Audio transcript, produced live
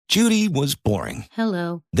Judy was boring.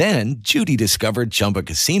 Hello. Then Judy discovered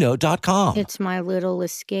ChumbaCasino.com. It's my little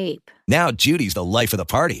escape. Now Judy's the life of the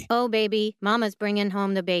party. Oh, baby, mama's bringing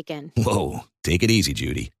home the bacon. Whoa, take it easy,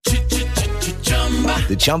 Judy.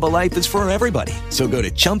 The Chumba life is for everybody. So go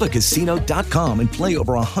to ChumbaCasino.com and play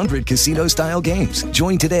over 100 casino-style games.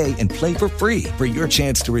 Join today and play for free for your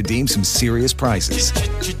chance to redeem some serious prizes.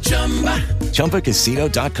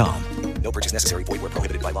 ChumbaCasino.com. No purchase necessary. Void where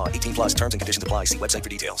prohibited by law. 18 plus terms and conditions apply. See website for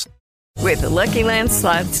details. With the Lucky Land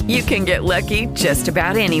Slots, you can get lucky just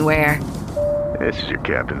about anywhere. This is your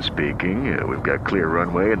captain speaking. We've got clear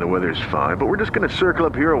runway and the weather's fine, but we're just going to circle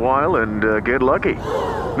up here a while and get lucky.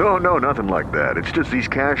 No, nothing like that. It's just these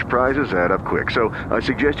cash prizes add up quick. So I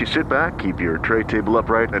suggest you sit back, keep your tray table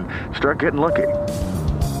upright, and start getting lucky.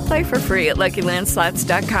 Play for free at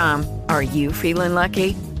LuckyLandSlots.com. Are you feeling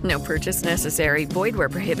lucky? No purchase necessary. Void where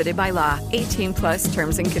prohibited by law. 18 plus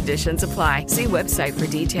terms and conditions apply. See website for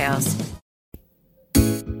details.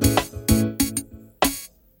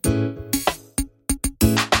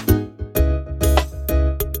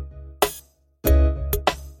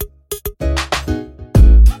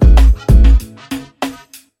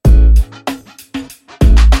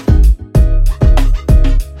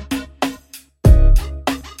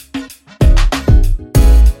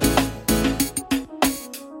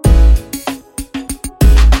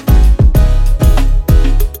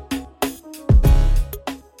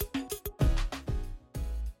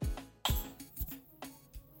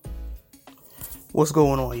 What's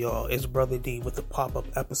going on, y'all? It's Brother D with the pop-up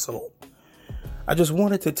episode. I just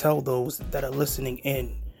wanted to tell those that are listening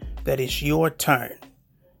in that it's your turn.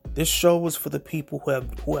 This show is for the people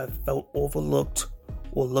who have felt overlooked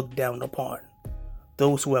or looked down upon.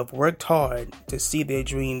 Those who have worked hard to see their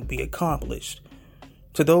dream be accomplished.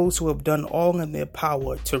 To those who have done all in their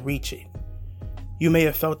power to reach it. You may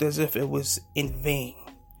have felt as if it was in vain.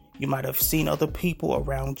 You might have seen other people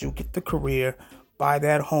around you get the career, buy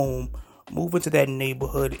that home, move into that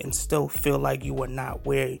neighborhood, and still feel like you are not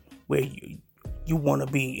where you want to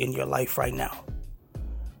be in your life right now.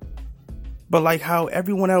 But like how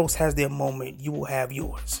everyone else has their moment, you will have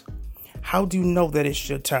yours. How do you know that it's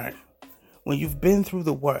your turn? When you've been through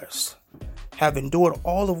the worst, have endured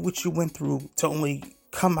all of what you went through to only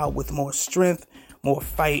come out with more strength, more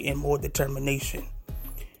fight, and more determination.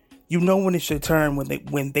 You know when it's your turn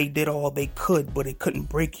when they did all they could, but it couldn't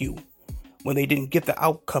break you. When they didn't get the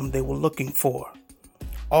outcome they were looking for.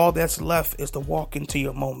 All that's left is to walk into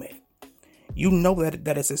your moment. You know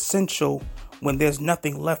that it's essential when there's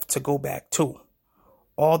nothing left to go back to.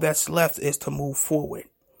 All that's left is to move forward.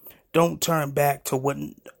 Don't turn back to what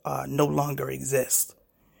no longer exists.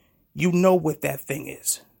 You know what that thing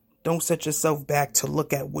is. Don't set yourself back to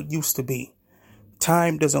look at what used to be.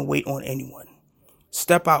 Time doesn't wait on anyone.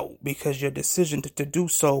 Step out, because your decision to do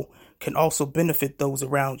so can also benefit those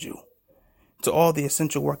around you. To all the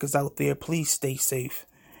essential workers out there, please stay safe.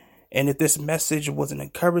 And if this message was an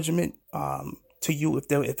encouragement to you,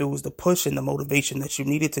 if it was the push and the motivation that you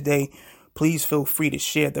needed today, please feel free to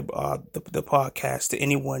share the podcast to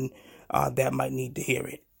anyone that might need to hear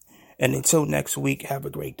it. And until next week, have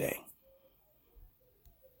a great day.